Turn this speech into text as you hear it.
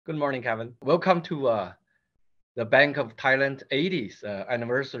Good morning, Kevin. Welcome to the Bank of Thailand 80th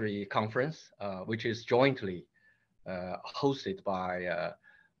anniversary conference, which is jointly hosted by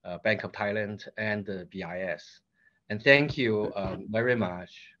Bank of Thailand and the BIS. And thank you very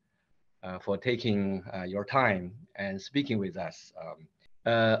much for taking your time and speaking with us.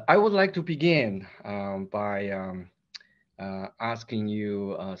 I would like to begin by asking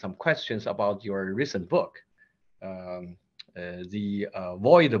you some questions about your recent book, um, The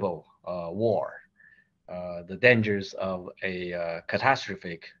Avoidable War, the dangers of a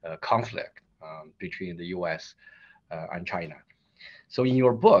catastrophic conflict between the US and China. So in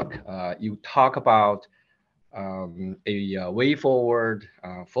your book, you talk about a way forward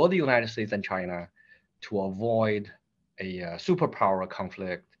for the United States and China to avoid a superpower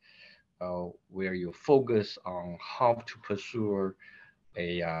conflict where you focus on how to pursue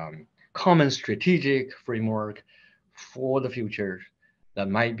a common strategic framework for the future that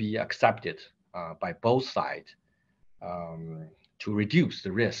might be accepted by both sides to reduce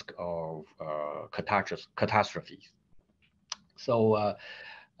the risk of catastrophes. So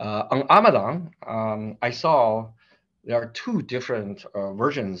on Amazon, I saw there are two different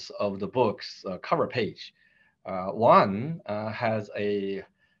versions of the book's cover page. One has a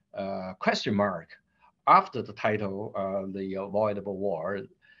question mark after the title, The Avoidable War,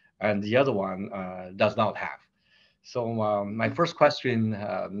 and the other one does not have. So my first question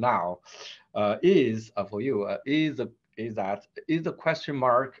now is for you is the question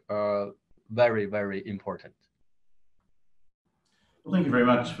mark very important? Well, thank you very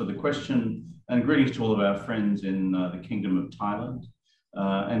much for the question, and greetings to all of our friends in the Kingdom of Thailand,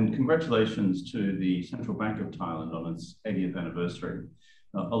 and congratulations to the Central Bank of Thailand on its 80th anniversary,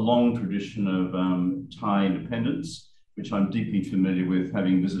 a long tradition of Thai independence, which I'm deeply familiar with,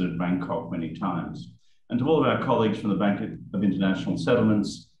 having visited Bangkok many times. And to all of our colleagues from the Bank of International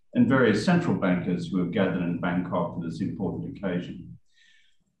Settlements and various central bankers who have gathered in Bangkok for this important occasion.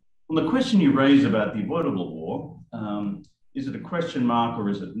 On the question you raise about the avoidable war, is it a question mark or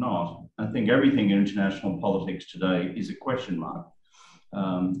is it not? I think everything in international politics today is a question mark.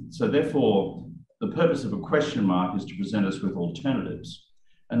 So therefore, the purpose of a question mark is to present us with alternatives.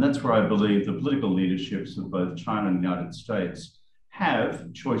 And that's where I believe the political leaderships of both China and the United States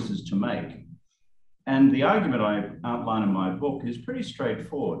have choices to make. And the argument I outline in my book is pretty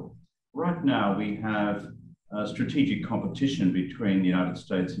straightforward. Right now, we have a strategic competition between the United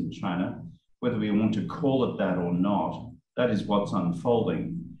States and China. Whether we want to call it that or not, that is what's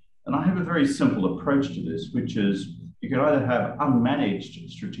unfolding. And I have a very simple approach to this, which is you can either have unmanaged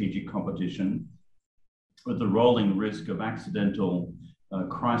strategic competition with the rolling risk of accidental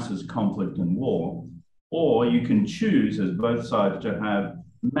crisis, conflict, and war, or you can choose as both sides to have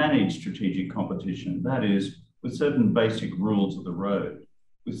managed strategic competition, that is, with certain basic rules of the road,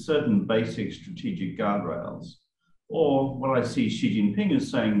 with certain basic strategic guardrails, or what I see Xi Jinping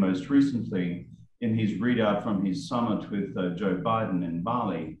is saying most recently in his readout from his summit with Joe Biden in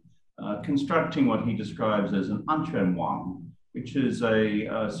Bali, constructing what he describes as an anquan, which is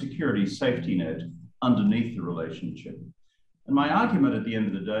a security safety net underneath the relationship. And my argument at the end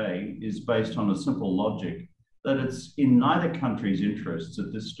of the day is based on a simple logic that it's in neither country's interests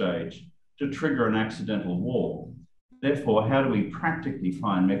at this stage to trigger an accidental war. Therefore, how do we practically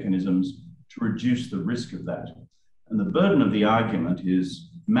find mechanisms to reduce the risk of that? And the burden of the argument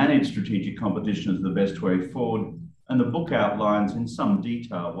is managed strategic competition is the best way forward. And the book outlines in some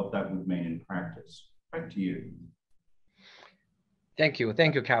detail what that would mean in practice. Back to you. Thank you,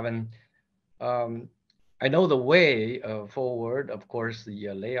 Kevin. I know the way forward, of course, the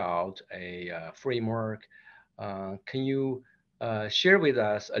layout, a framework. Can you share with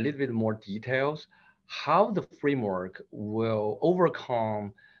us a little bit more details how the framework will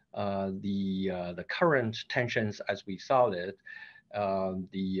overcome the current tensions as we saw it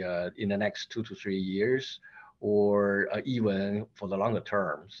in the next 2 to 3 years, or even for the longer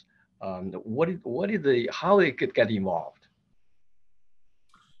terms? How it could get involved?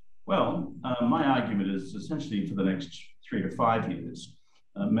 Well, my argument is essentially for the next 3 to 5 years.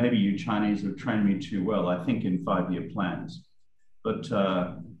 Maybe you Chinese have trained me too well, I think in 5-year plans. But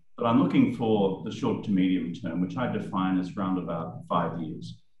I'm looking for the short to medium term, which I define as around about 5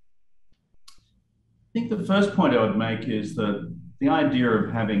 years. I think the first point I would make is that the idea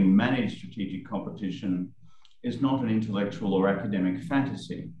of having managed strategic competition is not an intellectual or academic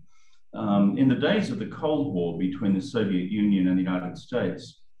fantasy. In the days of the Cold War between the Soviet Union and the United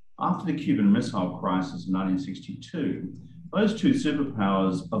States, after the Cuban Missile Crisis in 1962, those two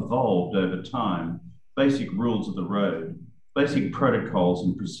superpowers evolved over time basic rules of the road, basic protocols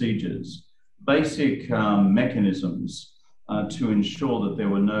and procedures, basic mechanisms to ensure that there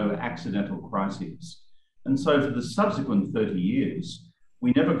were no accidental crises. And so for the subsequent 30 years,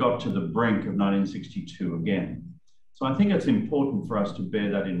 we never got to the brink of 1962 again. So I think it's important for us to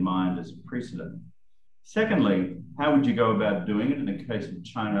bear that in mind as a precedent. Secondly, how would you go about doing it in the case of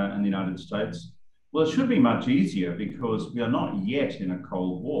China and the United States? Well, it should be much easier because we are not yet in a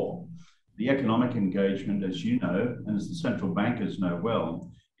Cold War. The economic engagement, as you know, and as the central bankers know well,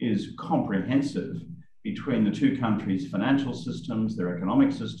 is comprehensive between the two countries' financial systems, their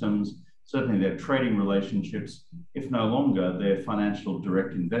economic systems, certainly their trading relationships, if no longer their financial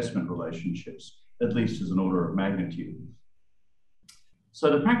direct investment relationships, at least as an order of magnitude. So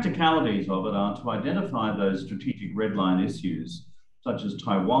the practicalities of it are to identify those strategic red line issues, such as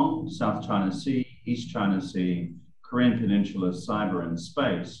Taiwan, South China Sea, East China Sea, Korean Peninsula, cyber and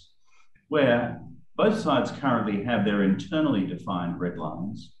space, where both sides currently have their internally defined red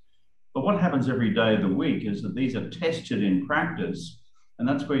lines. But what happens every day of the week is that these are tested in practice, and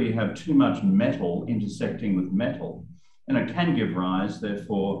that's where you have too much metal intersecting with metal, and it can give rise,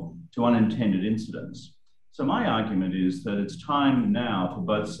 therefore, to unintended incidents. So my argument is that it's time now for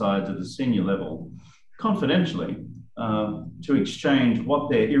both sides at the senior level, confidentially, to exchange what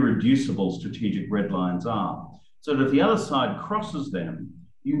their irreducible strategic red lines are, so that if the other side crosses them,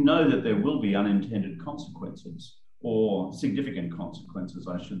 you know that there will be unintended consequences, or significant consequences,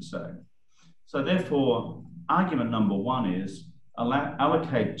 I should say. So therefore, argument number one is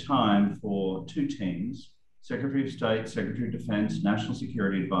allocate time for two teams, Secretary of State, Secretary of Defense, National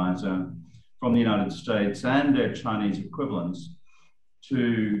Security Advisor from the United States and their Chinese equivalents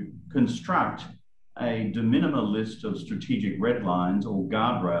to construct a de minimis list of strategic red lines or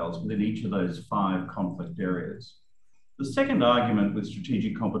guardrails within each of those 5 conflict areas. The second argument with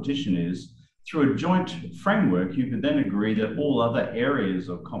strategic competition is through a joint framework, you could then agree that all other areas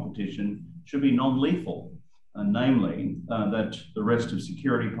of competition should be non-lethal, namely that the rest of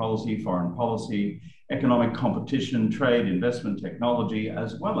security policy, foreign policy, economic competition, trade, investment, technology,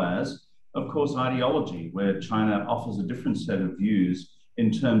 as well as, of course, ideology, where China offers a different set of views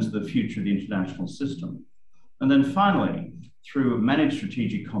in terms of the future of the international system. And then finally, through managed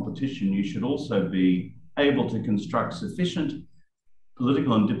strategic competition, you should also be able to construct sufficient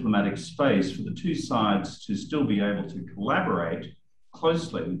political and diplomatic space for the two sides to still be able to collaborate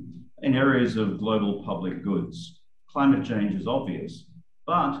closely in areas of global public goods. Climate change is obvious,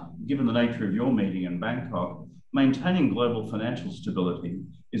 but given the nature of your meeting in Bangkok, maintaining global financial stability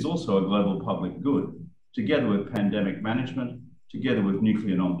is also a global public good, together with pandemic management, together with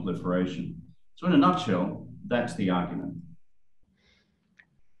nuclear non-proliferation. So in a nutshell, that's the argument.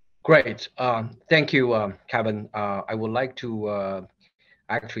 Great. Thank you, Kevin. I would like to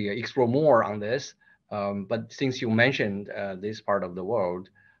actually explore more on this. But since you mentioned this part of the world,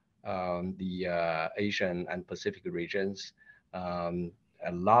 the Asian and Pacific regions,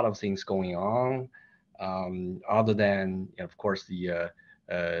 a lot of things going on, other than, of course, the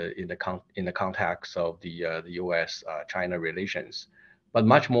in the context of the U.S.-China relations, but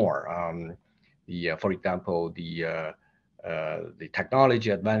much more. For example, the technology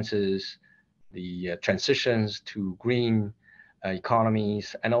advances, the transitions to green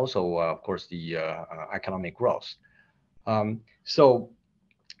economies, and also, of course, the economic growth. So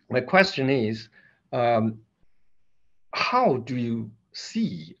my question is, how do you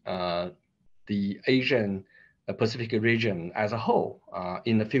see the Asian Pacific region as a whole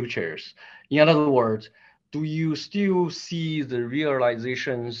in the futures? In other words, do you still see the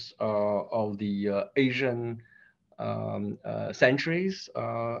realizations of the Asian centuries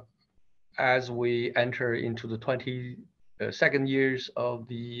as we enter into the 22nd years of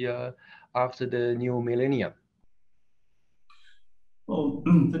the after the new millennium? Well,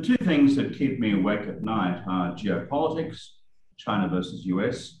 the two things that keep me awake at night are geopolitics, China versus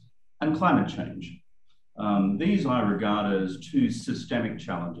US, and climate change. These I regard as two systemic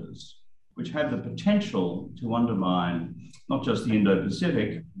challenges which have the potential to undermine not just the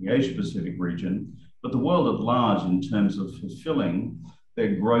Indo-Pacific, the Asia-Pacific region, but the world at large in terms of fulfilling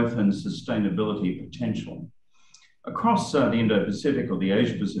their growth and sustainability potential. Across the Indo-Pacific or the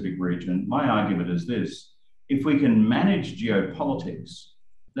Asia-Pacific region, my argument is this: if we can manage geopolitics,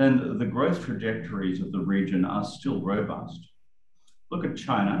 then the growth trajectories of the region are still robust. Look at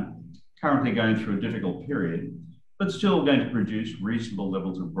China, currently going through a difficult period, but still going to produce reasonable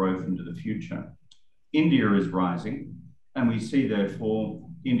levels of growth into the future. India is rising, and we see, therefore,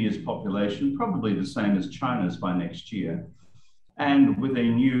 India's population probably the same as China's by next year. And with a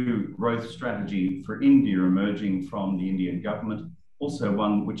new growth strategy for India emerging from the Indian government, also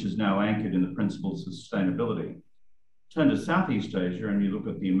one which is now anchored in the principles of sustainability. Turn to Southeast Asia and you look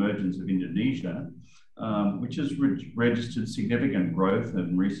at the emergence of Indonesia, which has registered significant growth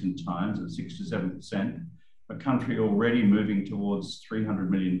in recent times at 6 to 7%, a country already moving towards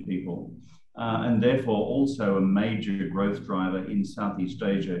 300 million people, and therefore also a major growth driver in Southeast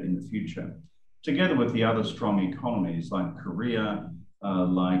Asia in the future, together with the other strong economies like Korea,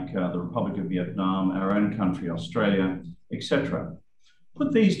 the Republic of Vietnam, our own country, Australia, etc.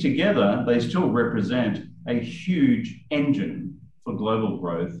 Put these together, they still represent a huge engine for global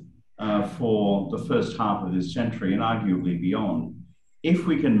growth for the first half of this century and arguably beyond, if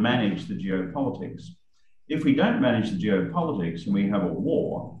we can manage the geopolitics. If we don't manage the geopolitics and we have a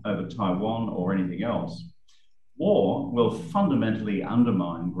war over Taiwan or anything else, war will fundamentally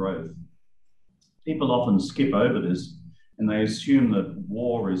undermine growth. People often skip over this and they assume that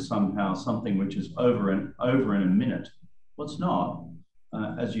war is somehow something which is over in a minute. Well, it's not,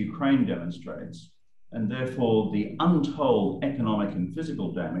 as Ukraine demonstrates. And therefore, the untold economic and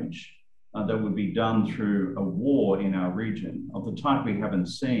physical damage that would be done through a war in our region of the type we haven't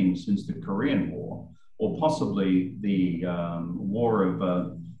seen since the Korean War, or possibly the war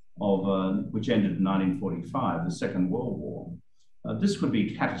which ended in 1945, the Second World War. This would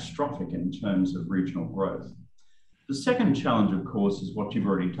be catastrophic in terms of regional growth. The second challenge, of course, is what you've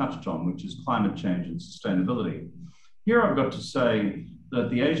already touched on, which is climate change and sustainability. Here I've got to say that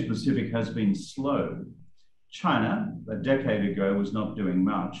the Asia Pacific has been slow. China, a decade ago, was not doing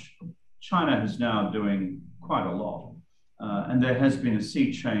much. China is now doing quite a lot. And there has been a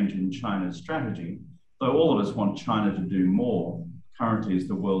sea change in China's strategy, though all of us want China to do more, currently as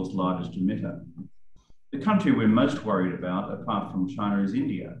the world's largest emitter. The country we're most worried about, apart from China, is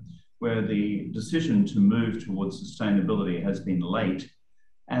India, where the decision to move towards sustainability has been late,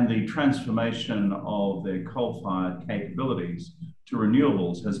 and the transformation of their coal-fired capabilities to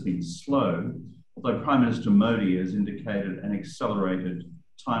renewables has been slow, although Prime Minister Modi has indicated an accelerated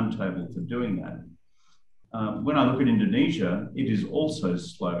timetable for doing that. When I look at Indonesia, it is also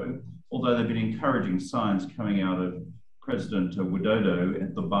slow, although there have been encouraging signs coming out of President Widodo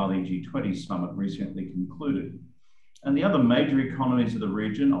at the Bali G20 summit recently concluded. And the other major economies of the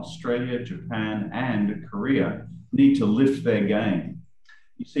region, Australia, Japan, and Korea, need to lift their game.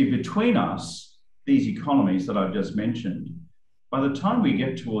 You see, between us, these economies that I've just mentioned, by the time we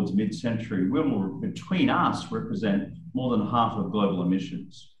get towards mid-century, we will, between us, represent more than half of global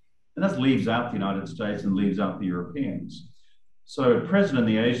emissions. And that leaves out the United States and leaves out the Europeans. So, President of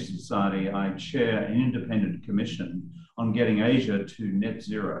the Asia Society, I chair an independent commission on getting Asia to net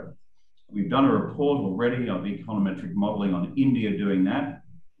zero. We've done a report already of econometric modeling on India doing that.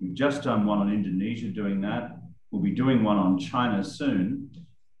 We've just done one on Indonesia doing that. We'll be doing one on China soon.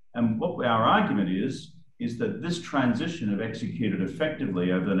 And what our argument is that this transition, if executed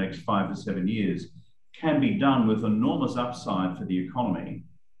effectively over the next 5 to 7 years, can be done with enormous upside for the economy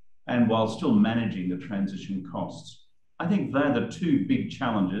and while still managing the transition costs. I think they're the two big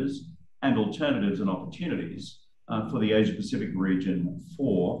challenges and alternatives and opportunities for the Asia Pacific region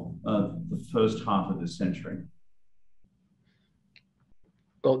for the first half of this century.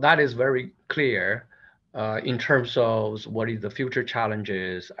 Well, that is very clear in terms of what is the future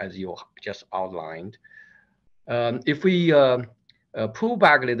challenges as you just outlined. If we pull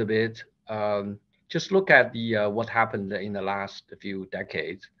back a little bit, just look at the what happened in the last few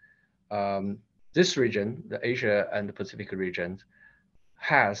decades. This region, the Asia and the Pacific region,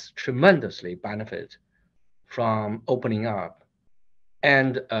 has tremendously benefited from opening up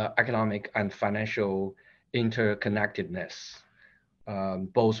and economic and financial interconnectedness,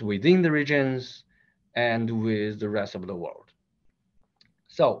 both within the regions and with the rest of the world.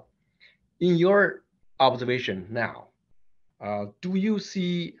 So, in your observation now, do you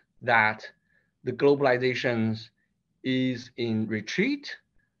see that the globalization is in retreat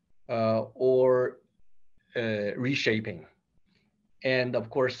or reshaping? And of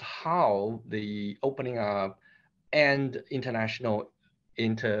course, how the opening up and international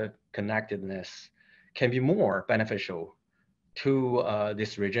interconnectedness can be more beneficial to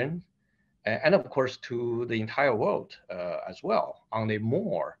this region, and of course to the entire world as well, on a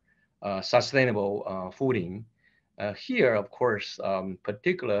more sustainable footing. Here, of course,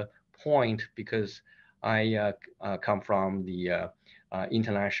 particular point, because I come from the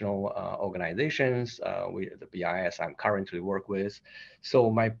international organizations, the BIS I'm currently work with. So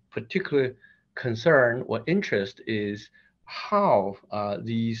my particular concern or interest is how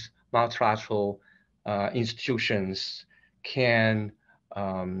these multilateral institutions can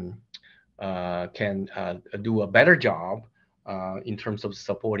do a better job in terms of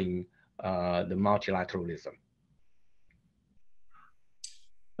supporting the multilateralism.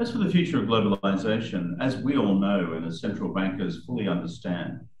 As for the future of globalization, as we all know and as central bankers fully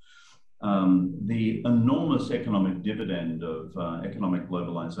understand, The enormous economic dividend of economic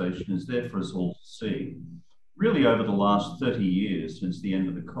globalization is there for us all to see. Really, over the last 30 years, since the end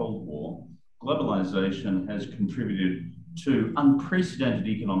of the Cold War, globalization has contributed to unprecedented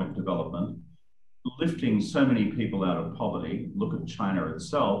economic development, lifting so many people out of poverty. Look at China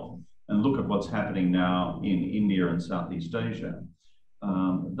itself, and look at what's happening now in India and Southeast Asia.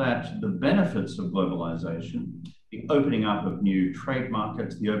 That the benefits of globalization, the opening up of new trade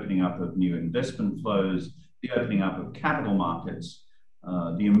markets, the opening up of new investment flows, the opening up of capital markets,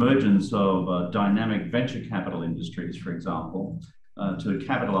 the emergence of dynamic venture capital industries, for example, to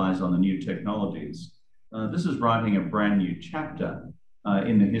capitalize on the new technologies. This is writing a brand new chapter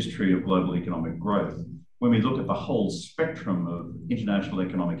in the history of global economic growth. When we look at the whole spectrum of international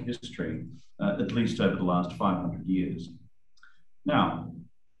economic history, at least over the last 500 years. Now,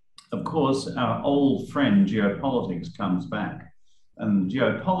 of course, our old friend geopolitics comes back, and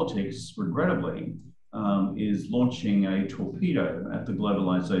geopolitics, regrettably, is launching a torpedo at the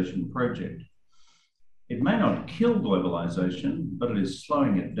globalization project. It may not kill globalization, but it is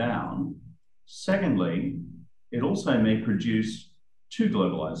slowing it down. Secondly, it also may produce two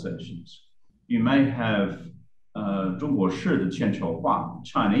globalizations. You may have 中国式的全球化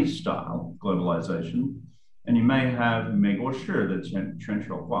Chinese-style globalization, and you may have 美国式的全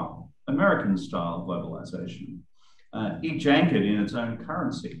球化 American-style globalization, each anchored in its own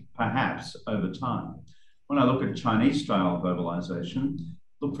currency, perhaps over time. When I look at Chinese-style globalization,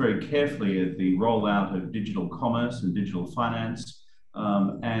 look very carefully at the rollout of digital commerce and digital finance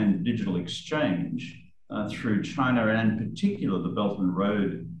and digital exchange through China, and in particular the Belt and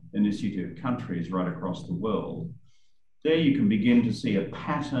Road Initiative countries right across the world. There you can begin to see a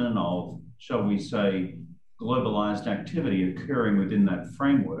pattern of, shall we say, globalized activity occurring within that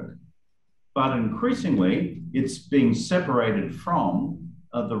framework. But increasingly, it's being separated from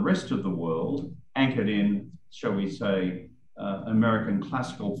the rest of the world, anchored in, shall we say, American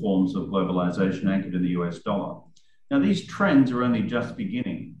classical forms of globalization anchored in the US dollar. Now, these trends are only just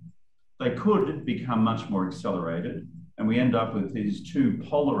beginning. They could become much more accelerated, and we end up with these two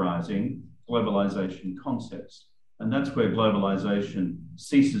polarizing globalization concepts. And that's where globalization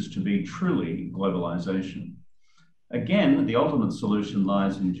ceases to be truly globalization. Again, the ultimate solution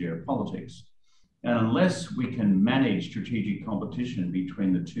lies in geopolitics. And unless we can manage strategic competition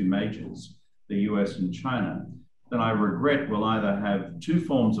between the two majors, the US and China, then I regret we'll either have two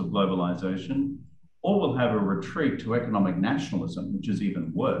forms of globalization, or we'll have a retreat to economic nationalism, which is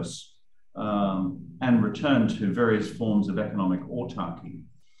even worse, and return to various forms of economic autarky.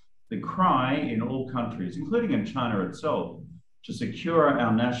 The cry in all countries, including in China itself, to secure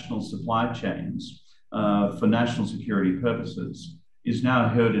our national supply chains for national security purposes is now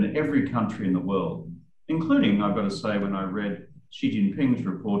heard in every country in the world, including, I've got to say, when I read Xi Jinping's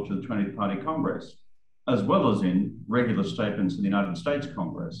report to the 20th Party Congress, as well as in regular statements in the United States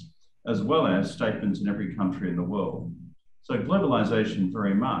Congress, as well as statements in every country in the world. So globalization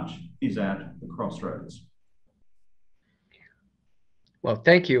very much is at the crossroads. Well,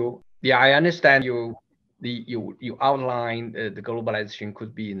 thank you. Yeah, I understand you outlined the globalization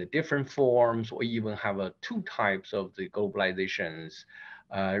could be in the different forms, or even have two types of the globalizations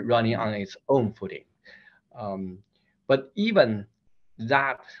running on its own footing. But even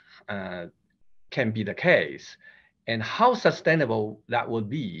that can be the case, and how sustainable that would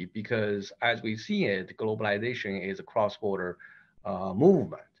be, because as we see it, globalization is a cross-border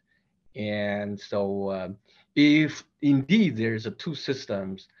movement. And so if indeed there's two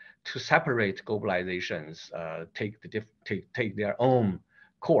systems to separate globalizations, take their own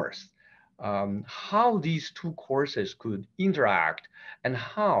course, how these two courses could interact, and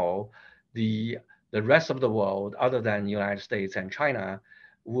how the rest of the world, other than the United States and China,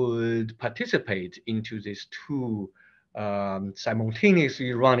 would participate into these two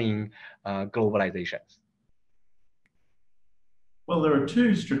simultaneously running globalizations. Well, there are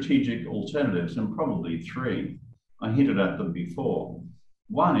two strategic alternatives, and probably three. I hinted at them before.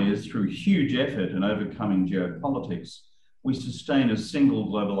 One is, through huge effort and overcoming geopolitics, we sustain a single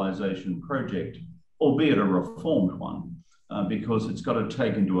globalization project, albeit a reformed one, because it's got to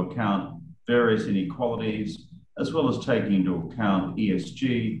take into account various inequalities, as well as taking into account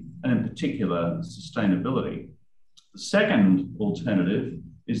ESG, and in particular, sustainability. The second alternative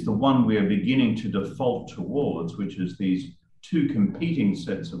is the one we are beginning to default towards, which is these two competing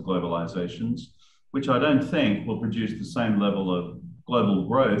sets of globalizations, which I don't think will produce the same level of global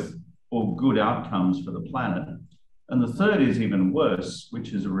growth or good outcomes for the planet. And the third is even worse,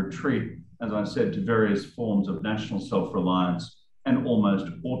 which is a retreat, as I said, to various forms of national self-reliance and almost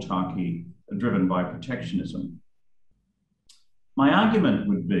autarky driven by protectionism. My argument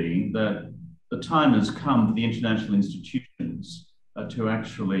would be that the time has come for the international institutions to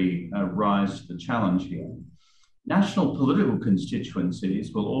actually rise to the challenge here. National political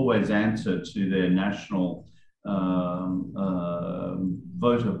constituencies will always answer to their national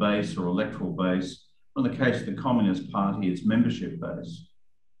voter base or electoral base. In the case of the Communist Party, its membership base.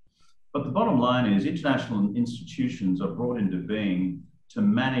 But the bottom line is international institutions are brought into being to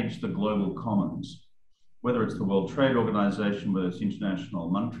manage the global commons, whether it's the World Trade Organization, whether it's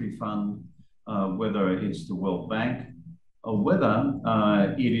International Monetary Fund, whether it's the World Bank, or whether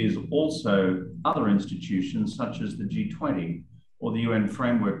it is also other institutions such as the G20 or the UN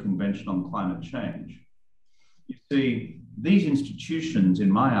Framework Convention on Climate Change. You see, these institutions, in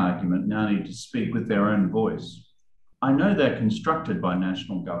my argument, now need to speak with their own voice. I know they're constructed by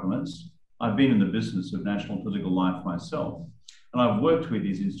national governments. I've been in the business of national political life myself, and I've worked with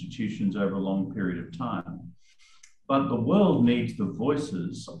these institutions over a long period of time. But the world needs the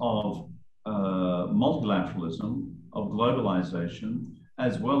voices of multilateralism, of globalization,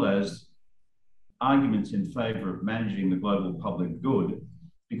 as well as arguments in favor of managing the global public good,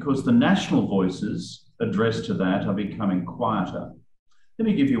 because the national voices addressed to that are becoming quieter. Let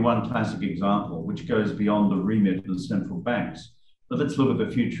me give you one classic example, which goes beyond the remit of the central banks. But let's look at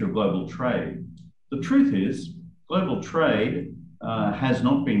the future of global trade. The truth is, global trade has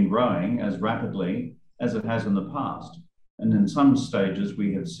not been growing as rapidly as it has in the past. And in some stages,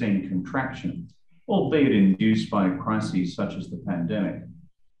 we have seen contraction, albeit induced by crises such as the pandemic.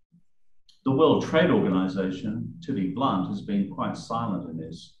 The World Trade Organization, to be blunt, has been quite silent in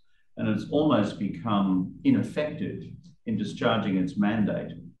this, and it's almost become ineffective in discharging its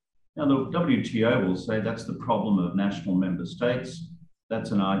mandate. Now, the WTO will say that's the problem of national member states. That's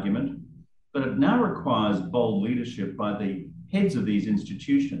an argument. But it now requires bold leadership by the heads of these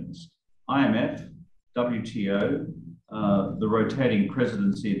institutions, IMF, WTO, the rotating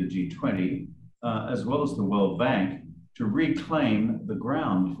presidency of the G20, as well as the World Bank, to reclaim the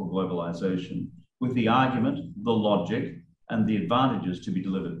ground for globalization with the argument, the logic, and the advantages to be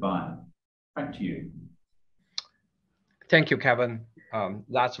delivered by it. Back to you. Thank you, Kevin.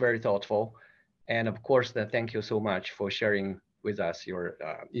 That's very thoughtful. And of course, thank you so much for sharing with us your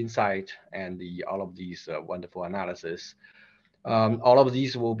insight and all of these wonderful analysis. All of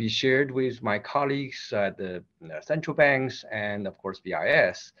these will be shared with my colleagues at the central banks and of course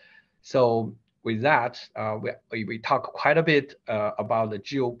BIS. So with that, we talk quite a bit about the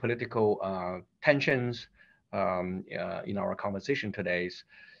geopolitical tensions in our conversation today.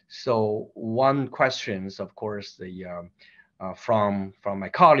 So one question is, of course, from my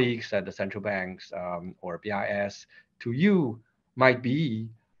colleagues at the central banks or BIS to you might be,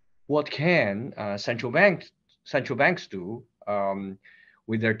 what can central banks do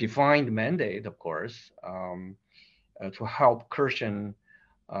with their defined mandate, of course, to help cushion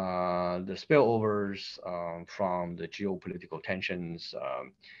the spillovers from the geopolitical tensions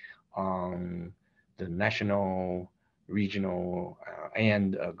on the national, regional,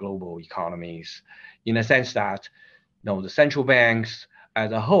 and global economies, in a sense that the central banks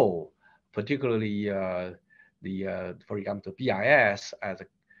as a whole, particularly for example, the BIS as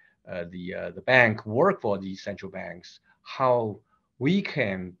the bank work for these central banks, how we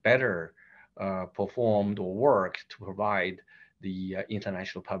can better perform or work to provide the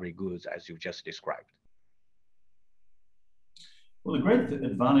international public goods as you just described. Well, the great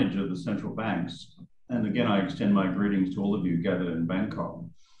advantage of the central banks, and again, I extend my greetings to all of you gathered in Bangkok,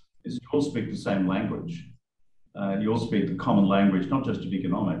 is you all speak the same language. You all speak the common language, not just of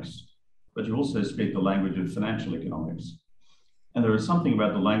economics, but you also speak the language of financial economics. And there is something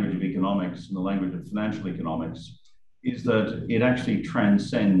about the language of economics and the language of financial economics is that it actually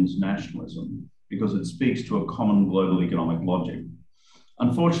transcends nationalism because it speaks to a common global economic logic.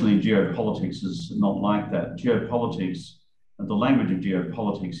 Unfortunately, geopolitics is not like that. Geopolitics, the language of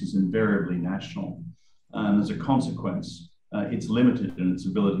geopolitics is invariably national. And as a consequence, it's limited in its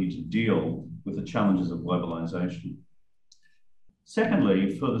ability to deal with the challenges of globalization.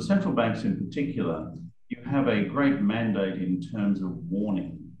 Secondly, for the central banks in particular, you have a great mandate in terms of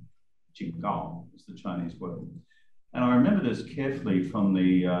warning. Jingao is the Chinese word. And I remember this carefully from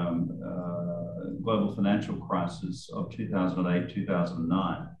the global financial crisis of 2008,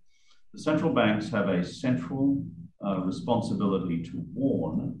 2009. The central banks have a central responsibility to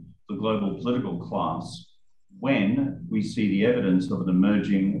warn the global political class when we see the evidence of an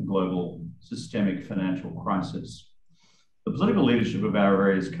emerging global systemic financial crisis. The political leadership of our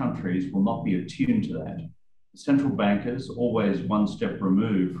various countries will not be attuned to that. The central bankers, always one step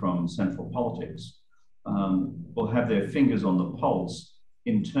removed from central politics, will have their fingers on the pulse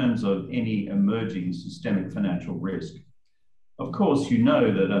in terms of any emerging systemic financial risk. Of course, you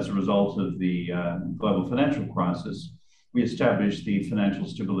know that as a result of the global financial crisis, we established the Financial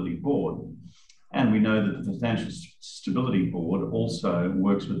Stability Board. And we know that the Financial Stability Board also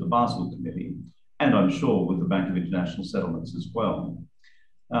works with the Basel Committee, and I'm sure with the Bank of International Settlements as well.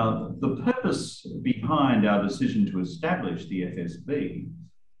 The purpose behind our decision to establish the FSB,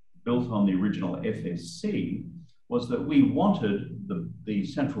 built on the original FSC, was that we wanted the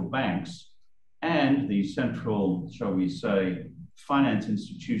central banks and the central, shall we say, finance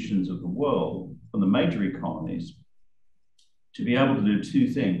institutions of the world from the major economies to be able to do two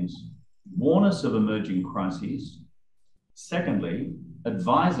things: warn us of emerging crises. Secondly,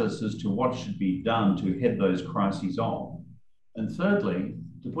 advise us as to what should be done to head those crises off. And thirdly,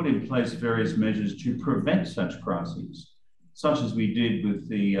 to put in place various measures to prevent such crises, such as we did with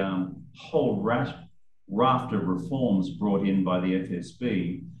the whole raft of reforms brought in by the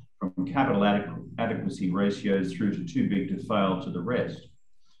FSB, from capital adequacy ratios through to too big to fail to the rest.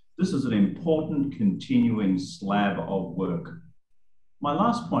 This is an important continuing slab of work. My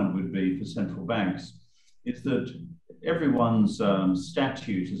last point would be for central banks is that everyone's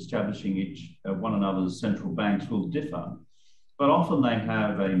statute establishing one another's central banks will differ, but often they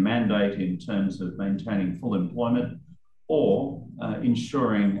have a mandate in terms of maintaining full employment or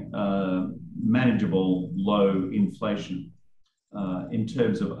ensuring manageable low inflation in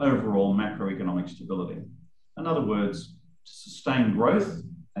terms of overall macroeconomic stability. In other words, to sustain growth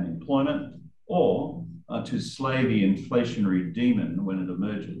and employment, or to slay the inflationary demon when it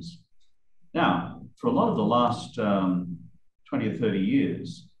emerges. Now, for a lot of the last 20 or 30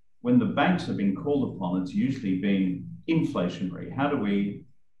 years, when the banks have been called upon, it's usually been inflationary. How do we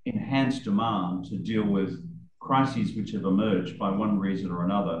enhance demand to deal with crises which have emerged by one reason or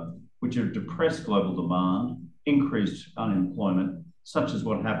another, which have depressed global demand, increased unemployment, such as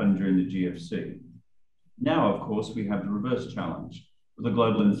what happened during the GFC. Now, of course, we have the reverse challenge, the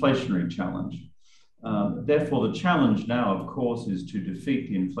global inflationary challenge. Therefore, the challenge now, of course, is to defeat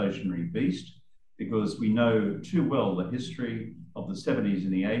the inflationary beast, because we know too well the history of the 70s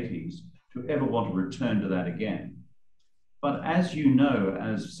and the 80s to ever want to return to that again. But as you know,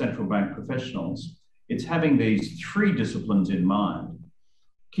 as central bank professionals, it's having these three disciplines in mind: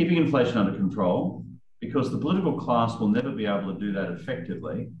 keeping inflation under control, because the political class will never be able to do that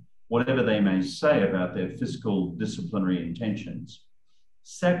effectively, whatever they may say about their fiscal disciplinary intentions.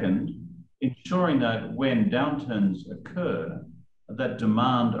 Second, ensuring that when downturns occur, that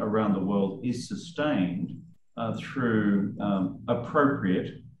demand around the world is sustained through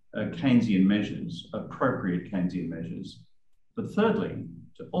appropriate Keynesian measures. But thirdly,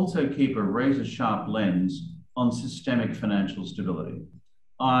 to also keep a razor-sharp lens on systemic financial stability.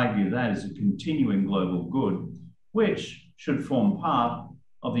 I argue that is a continuing global good, which should form part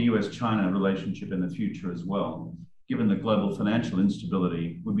of the US-China relationship in the future as well, given that global financial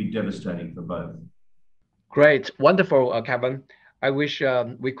instability would be devastating for both. Great, wonderful, Kevin. I wish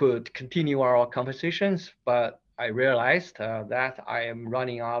we could continue our conversations, but I realized that I am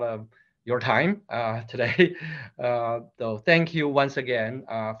running out of your time today. So thank you once again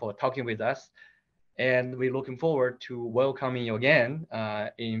for talking with us. And we're looking forward to welcoming you again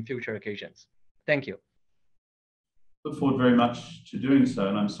in future occasions. Thank you. Look forward very much to doing so.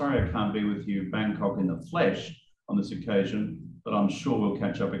 And I'm sorry I can't be with you Bangkok in the flesh on this occasion, but I'm sure we'll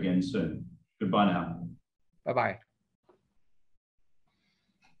catch up again soon. Goodbye now. Bye-bye.